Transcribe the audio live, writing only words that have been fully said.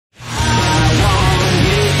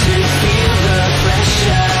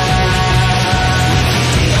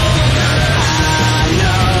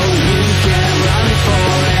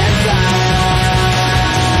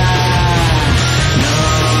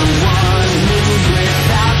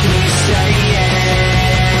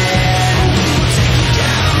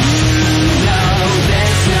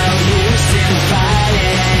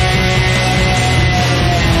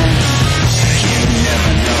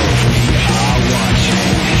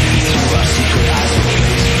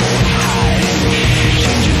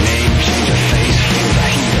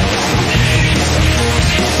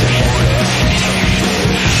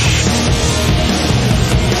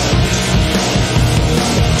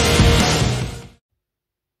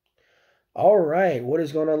All right, what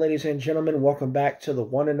is going on, ladies and gentlemen? Welcome back to the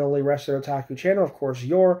one and only Wrestler Otaku channel. Of course,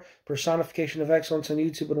 your personification of excellence on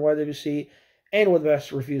YouTube and YWC, and with the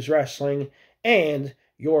best reviews wrestling, and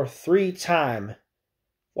your three-time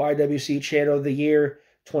YWC Channel of the Year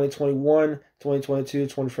 2021, 2022,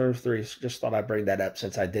 2023. Just thought I'd bring that up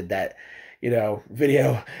since I did that,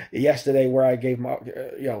 video yesterday where I gave my,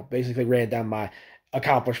 basically ran down my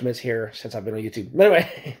accomplishments here since I've been on YouTube. But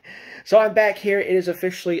anyway, so I'm back here. It is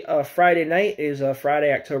officially Friday night. It is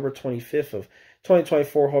Friday, October 25th of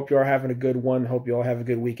 2024. Hope you are having a good one. Hope you all have a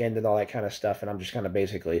good weekend and all that kind of stuff. And I'm just kind of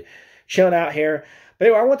basically chilling out here. But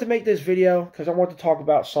anyway, I want to make this video because I want to talk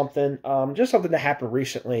about something, just something that happened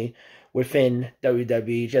recently within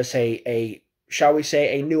WWE. Just shall we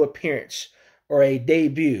say, a new appearance or a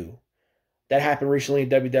debut that happened recently in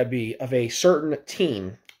WWE of a certain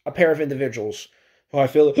team, a pair of individuals who I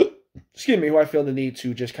feel, who I feel the need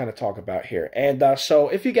to just kind of talk about here. And so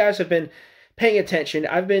if you guys have been paying attention,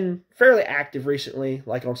 I've been fairly active recently,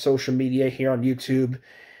 like on social media here on YouTube.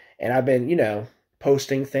 And I've been,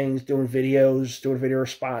 posting things, doing video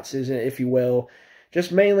responses, if you will,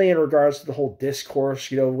 just mainly in regards to the whole discourse,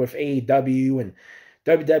 with AEW and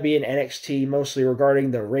WWE and NXT, mostly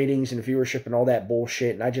regarding the ratings and viewership and all that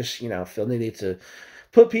bullshit. And I just, feel the need to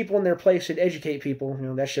put people in their place and educate people.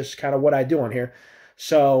 That's just kind of what I do on here.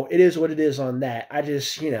 So it is what it is on that. I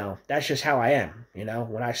just, that's just how I am.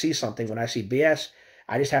 When I see something, when I see BS,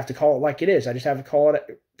 I just have to call it like it is. I just have to call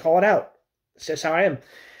it out. It's just how I am.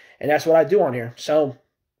 And that's what I do on here. So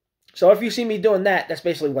if you see me doing that, that's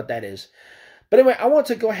basically what that is. But anyway, I want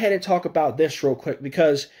to go ahead and talk about this real quick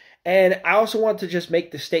and I also want to just make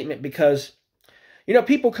the statement because,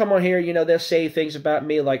 people come on here, they'll say things about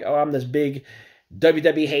me like, oh, I'm this big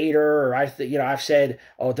WWE hater, or I've said,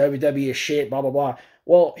 oh, WWE is shit, blah, blah, blah.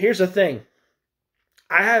 Well, here's the thing.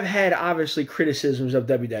 I have had, obviously, criticisms of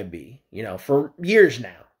WWE, for years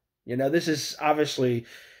now. This is obviously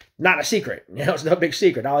not a secret. It's no big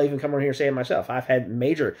secret. I'll even come on here and say it myself. I've had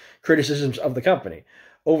major criticisms of the company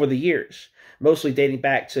over the years, mostly dating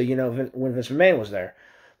back to, when Vince McMahon was there.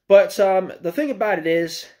 But the thing about it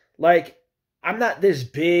is, I'm not this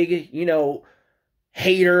big,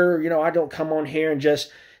 hater. I don't come on here and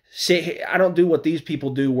just sit. I don't do what these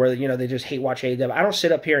people do where, they just hate watch AEW. I don't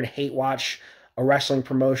sit up here and hate watch a wrestling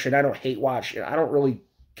promotion. I don't hate watch. I don't really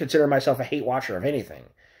consider myself a hate watcher of anything.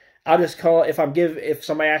 I'll just call it, if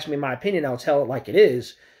somebody asks me my opinion, I'll tell it like it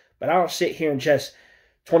is. But I don't sit here and just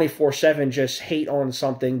 24/7 just hate on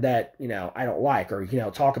something that, I don't like, or,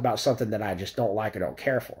 talk about something that I just don't like or don't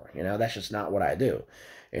care for. That's just not what I do,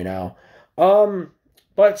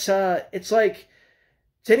 But it's like,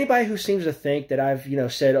 to anybody who seems to think that I've,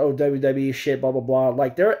 said, oh, WWE shit, blah, blah, blah,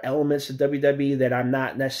 there are elements of WWE that I'm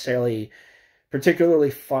not necessarily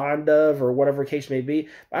particularly fond of, or whatever case may be.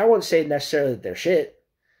 But I wouldn't say necessarily that they're shit,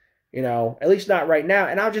 at least not right now.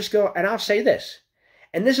 And I'll just go, and I'll say this.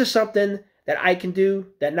 And this is something that I can do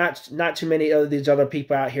that not too many of these other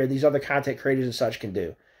people out here, these other content creators and such, can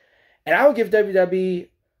do. And I will give WWE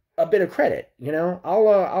a bit of credit,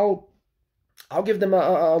 I'll give them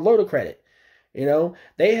a load of credit.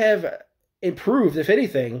 They have improved. If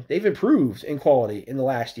anything, they've improved in quality in the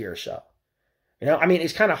last year or so.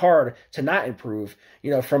 It's kind of hard to not improve,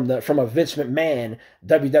 from a Vince McMahon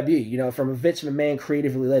WWE, from a Vince McMahon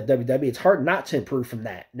creatively led WWE. It's hard not to improve from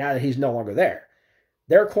that now that he's no longer there.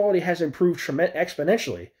 Their quality has improved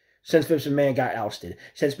exponentially since Vince McMahon got ousted,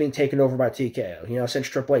 since being taken over by TKO, since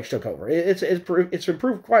Triple H took over. It's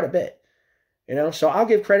improved quite a bit, So I'll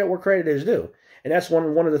give credit where credit is due. And that's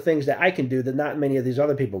one of the things that I can do that not many of these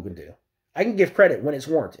other people can do. I can give credit when it's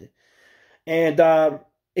warranted. And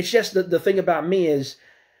it's just the thing about me is,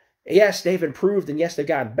 yes, they've improved, and yes, they've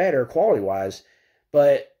gotten better quality-wise,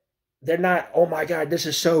 but they're not, oh my God, this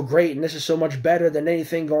is so great, and this is so much better than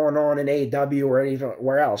anything going on in AEW or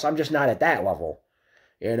anywhere else. I'm just not at that level.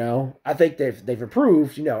 I think they've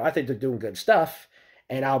improved. I think they're doing good stuff.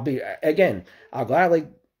 And I'll gladly,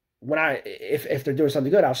 if they're doing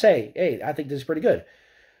something good, I'll say, hey, I think this is pretty good.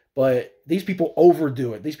 But these people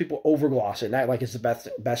overdo it. These people overgloss it. And act like it's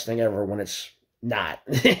the best thing ever when it's not.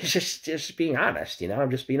 It's just being honest,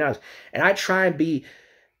 I'm just being honest. And I try and be,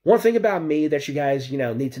 one thing about me that you guys,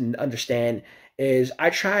 need to understand is I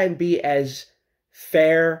try and be as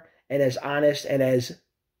fair and as honest and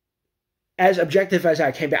as objective as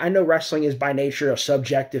I can be. I know wrestling is by nature a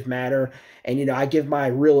subjective matter, and, I give my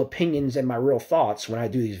real opinions and my real thoughts when I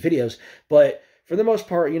do these videos, but for the most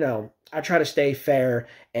part, I try to stay fair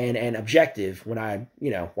and objective when I,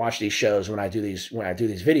 watch these shows, when I do these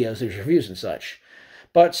videos, these reviews and such.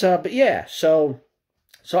 But yeah, so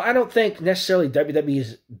So I don't think necessarily WWE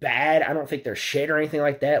is bad. I don't think they're shit or anything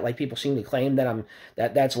like that. Like people seem to claim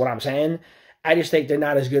that's what I'm saying. I just think they're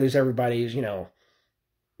not as good as everybody's,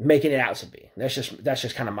 making it out to be. That's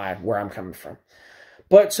just kind of where I'm coming from.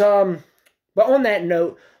 But on that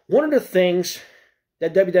note, one of the things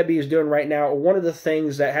that WWE is doing right now, or one of the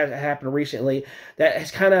things that has happened recently that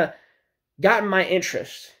has kind of gotten my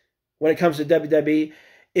interest when it comes to WWE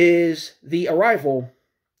is the arrival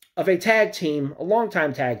of a tag team, a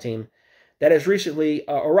longtime tag team, that has recently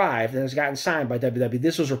arrived and has gotten signed by WWE.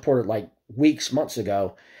 This was reported like months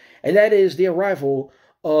ago. And that is the arrival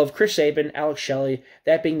of Chris Sabin, Alex Shelley,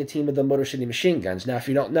 that being the team of the Motor City Machine Guns. Now, if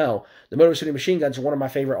you don't know, the Motor City Machine Guns are one of my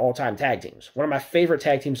favorite all-time tag teams. One of my favorite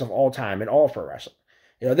tag teams of all time in all of pro wrestling.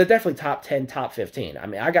 They're definitely top 10, top 15. I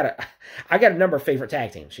mean, I got a number of favorite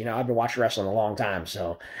tag teams. I've been watching wrestling a long time,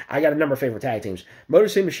 so I got a number of favorite tag teams. Motor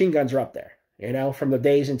City Machine Guns are up there. From the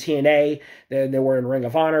days in TNA, then they were in Ring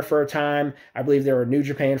of Honor for a time. I believe they were in New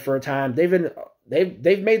Japan for a time. They've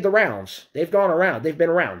made the rounds. They've gone around. They've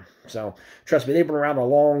been around. So trust me, they've been around a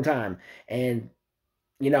long time. And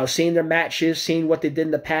seeing their matches, seeing what they did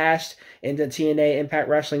in the past, in the TNA Impact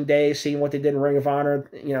Wrestling days, seeing what they did in Ring of Honor,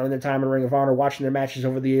 in their time in Ring of Honor, watching their matches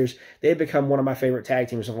over the years, they've become one of my favorite tag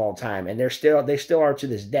teams of all time. And they still are to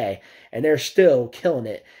this day. And they're still killing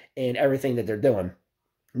it in everything that they're doing,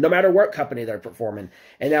 no matter what company they're performing.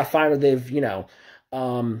 And now finally they've,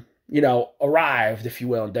 arrived, if you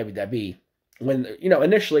will, in WWE. When,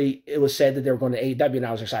 initially it was said that they were going to AEW, and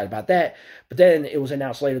I was excited about that. But then it was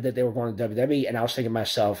announced later that they were going to WWE, and I was thinking to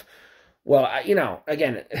myself, well,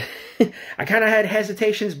 again, I kind of had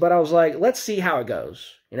hesitations, but I was like, let's see how it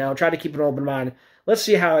goes. Try to keep an open mind. Let's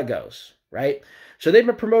see how it goes, right? So they've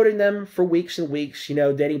been promoting them for weeks and weeks,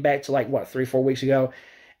 dating back to 3-4 weeks ago.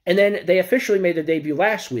 And then they officially made their debut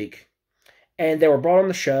last week, and they were brought on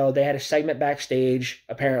the show. They had a segment backstage,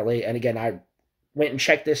 apparently, and again, I went and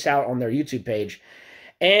checked this out on their YouTube page,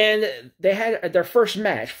 and they had their first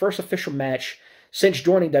official match since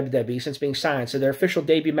joining WWE, since being signed. So their official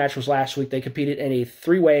debut match was last week. They competed in a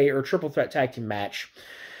 3-way or triple threat tag team match,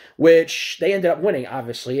 which they ended up winning,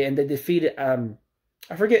 obviously, and they defeated,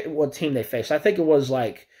 I forget what team they faced. I think it was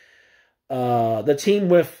the team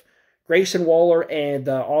with Grayson Waller and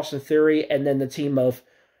Austin Theory, and then the team of,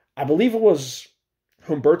 I believe it was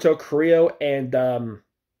Humberto Carrillo and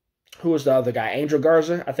who was the other guy? Angel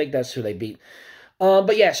Garza. I think that's who they beat.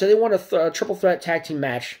 But yeah, so they won a triple threat tag team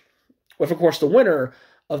match with, of course, the winner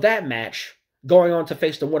of that match going on to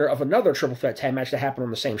face the winner of another triple threat tag match that happened on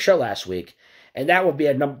the same show last week. And that would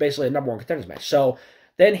be basically a number one contenders match. So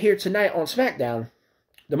then here tonight on SmackDown,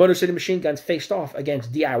 the Motor City Machine Guns faced off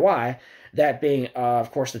against DIY, that being,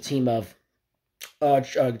 of course, the team of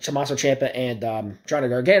Tommaso Ciampa and Johnny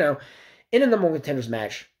Gargano in a number one contenders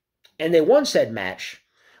match. And they won said match,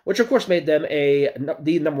 which of course made them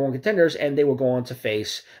the number one contenders, and they will go on to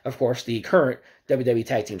face, of course, the current WWE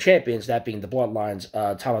Tag Team Champions, that being the Bloodlines,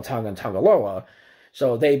 Tama Tonga and Tonga Loa.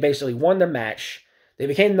 So they basically won their match. They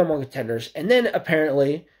became the number one contenders, and then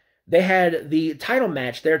apparently they had their title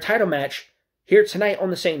match here tonight on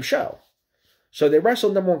the same show. So they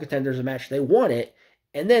wrestled number one contenders a match, they won it,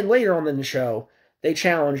 and then later on in the show, they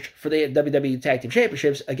challenged for the WWE Tag Team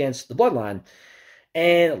Championships against the Bloodline.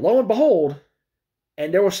 And lo and behold,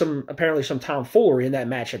 and there was apparently some tomfoolery in that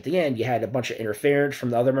match at the end. You had a bunch of interference from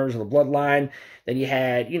the other members of the Bloodline. Then you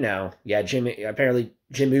had, apparently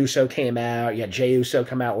Jim Uso came out. You had Jey Uso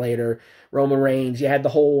come out later. Roman Reigns. You had the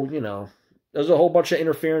whole, there was a whole bunch of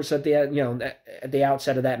interference at the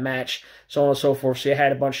outset of that match, so on and so forth. So you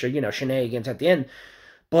had a bunch of, shenanigans at the end.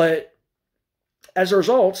 But as a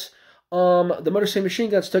result, the Motor City Machine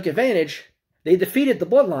Guns took advantage. They defeated the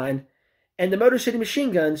Bloodline, and the Motor City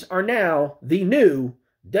Machine Guns are now the new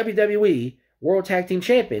WWE World Tag Team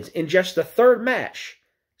Champions in just the third match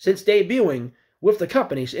since debuting with the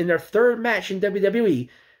companies. In their third match in WWE,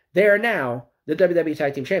 they are now the WWE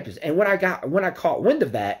Tag Team Champions. And when I caught wind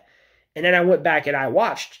of that, and then I went back and I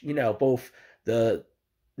watched, both the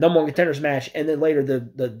number one contenders match and then later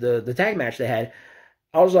the tag match they had,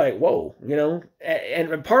 I was like, whoa,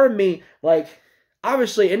 and part of me,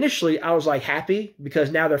 obviously, initially, I was happy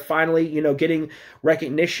because now they're finally, getting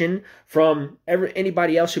recognition from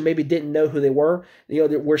anybody else who maybe didn't know who they were.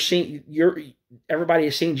 We're seeing everybody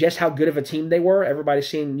is seeing just how good of a team they were. Everybody's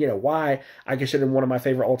seeing, why I consider them one of my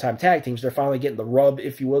favorite all-time tag teams. They're finally getting the rub,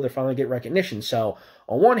 if you will. They're finally getting recognition. So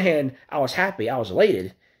on one hand, I was happy, I was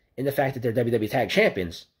elated in the fact that they're WWE Tag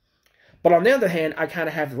Champions. But on the other hand, I kind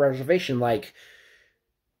of have the reservation,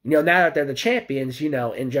 now that they're the champions,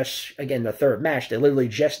 in just, again, the third match, they literally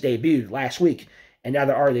just debuted last week, and now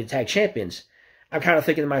they're already the tag champions. I'm kind of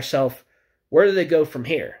thinking to myself, where do they go from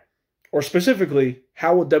here? Or specifically,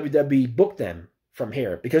 how will WWE book them from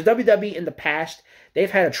here? Because WWE in the past,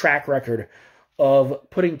 they've had a track record of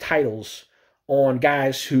putting titles on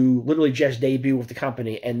guys who literally just debut with the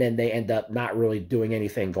company and then they end up not really doing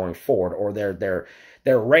anything going forward, or their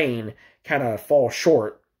reign kind of falls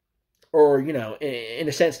short, or, you know, in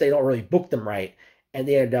a sense, they don't really book them right, and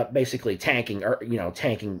they end up basically tanking, or, you know,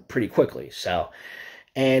 tanking pretty quickly. So,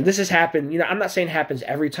 and this has happened, you know, I'm not saying it happens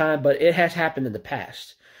every time, but it has happened in the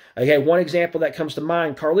past. Okay, one example that comes to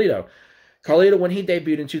mind, Carlito. Carlito, when he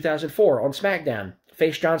debuted in 2004 on SmackDown,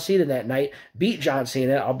 faced John Cena that night, beat John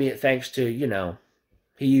Cena, albeit thanks to, you know,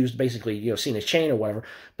 he used basically, you know, Cena's chain or whatever.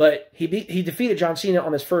 But he defeated John Cena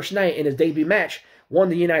on his first night in his debut match, won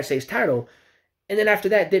the United States title, and then after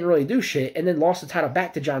that didn't really do shit, and then lost the title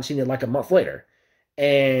back to John Cena like a month later.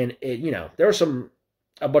 And, you know, there was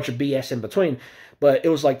a bunch of BS in between, but it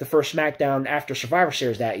was like the first SmackDown after Survivor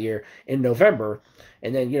Series that year in November.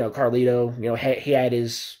 And then, you know, Carlito, you know, he had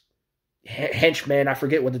his henchman, I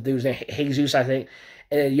forget what the dude's name, Jesus, I think.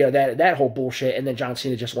 And, you know, that whole bullshit. And then John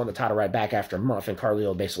Cena just won the title right back after a month, and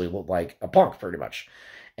Carlito basically looked like a punk, pretty much.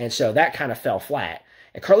 And so that kind of fell flat.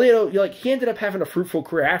 And Carlito, you know, like, he ended up having a fruitful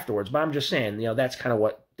career afterwards, but I'm just saying, you know, that's kind of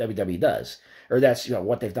what WWE does. Or that's, you know,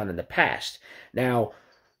 what they've done in the past. Now,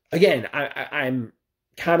 again, I'm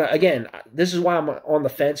kind of, again, this is why I'm on the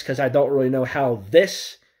fence, because I don't really know how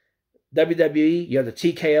this WWE, you know, the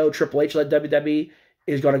TKO, Triple H-led WWE,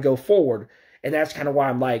 is going to go forward. And that's kind of why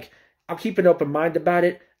I'm like, I'll keep an open mind about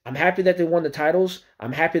it. I'm happy that they won the titles.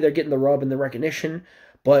 I'm happy they're getting the rub and the recognition.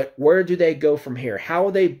 But where do they go from here? How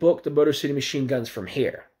will they book the Motor City Machine Guns from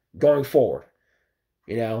here, going forward?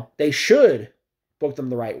 You know, they should book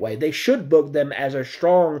them the right way. They should book them as a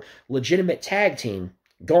strong, legitimate tag team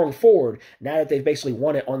going forward, now that they've basically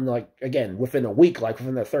won it on, like, again, within a week, like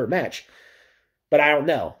within their third match. But I don't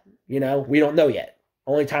know. You know, we don't know yet.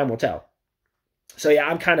 Only time will tell. So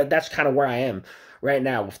yeah, that's kind of where I am right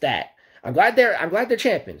now with that. I'm glad they're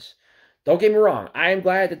champions. Don't get me wrong. I am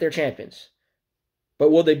glad that they're champions.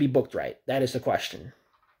 But will they be booked right? That is the question.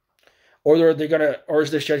 Or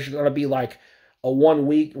is this just gonna be like a 1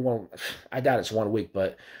 week? Well, I doubt it's 1 week,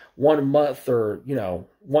 but 1 month, or, you know,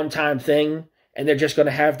 one-time thing, and they're just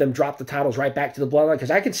gonna have them drop the titles right back to the Bloodline?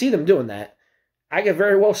 Because I can see them doing that. I can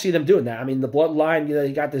very well see them doing that. I mean, the Bloodline, you know,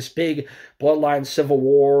 you got this big Bloodline Civil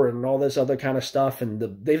War and all this other kind of stuff, and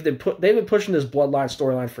they've been pushing this Bloodline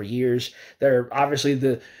storyline for years. They're obviously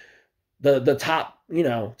the top, you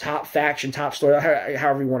know, top faction, top story,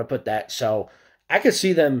 however you want to put that. So I could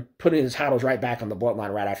see them putting the titles right back on the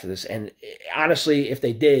Bloodline right after this. And honestly, if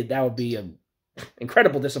they did, that would be an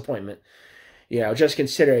incredible disappointment. You know, just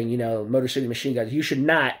considering, you know, Motor City Machine Guns, you should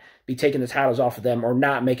not be taking the titles off of them or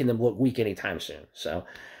not making them look weak anytime soon. So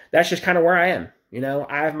that's just kind of where I am. You know,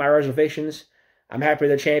 I have my reservations. I'm happy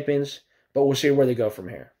they're champions, but we'll see where they go from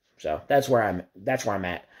here. So that's where I'm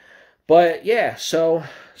at. But yeah, so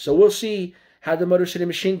we'll see how the Motor City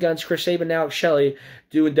Machine Guns, Chris Sabin and Alex Shelley,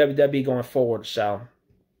 do in WWE going forward. So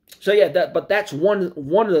yeah, but that's one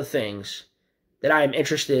of the things that I am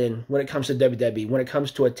interested in when it comes to WWE, when it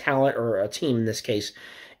comes to a talent, or a team in this case,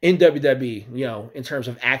 in WWE, you know, in terms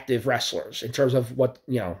of active wrestlers, in terms of what,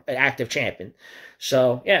 you know, an active champion.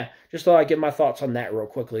 So yeah, just thought I'd give my thoughts on that real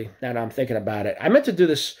quickly, now that I'm thinking about it. I meant to do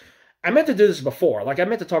this before. Like, I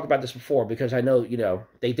meant to talk about this before, because I know, you know,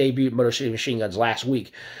 they debuted Motor City Machine Guns last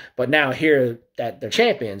week. But now, here that they're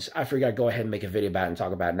champions, I figured I'd go ahead and make a video about it and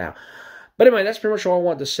talk about it now. But anyway, that's pretty much all I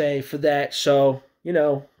wanted to say for that. So, you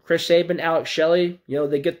know, Chris Sabin, Alex Shelley, you know,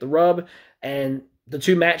 they get the rub. And the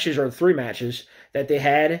 2 matches, or 3 matches that they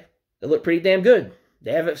had, they look pretty damn good.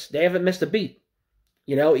 They haven't missed a beat.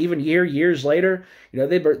 You know, even years later, you know,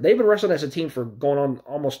 they've been wrestling as a team for going on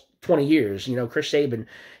almost 20 years. You know, Chris Sabin,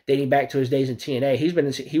 dating back to his days in TNA,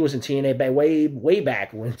 he was in TNA way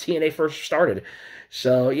back when TNA first started.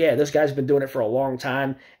 So yeah, this guy's been doing it for a long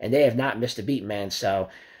time, and they have not missed a beat, man. So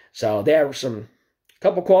they have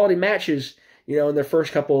couple quality matches, you know, in their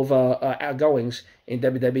first couple of outgoings in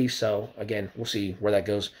WWE. So again, we'll see where that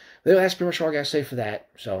goes. But that's pretty much all I gotta say for that.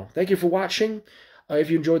 So thank you for watching. If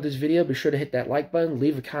you enjoyed this video, be sure to hit that like button,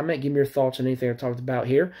 leave a comment, give me your thoughts on anything I talked about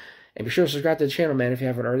here, and be sure to subscribe to the channel, man, if you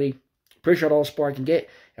haven't already. Appreciate all the support I can get.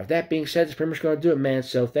 And with that being said, that's pretty much going to do it, man.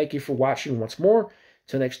 So thank you for watching once more.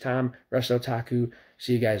 Till next time, Wrestle Otaku.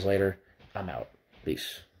 See you guys later. I'm out.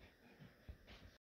 Peace.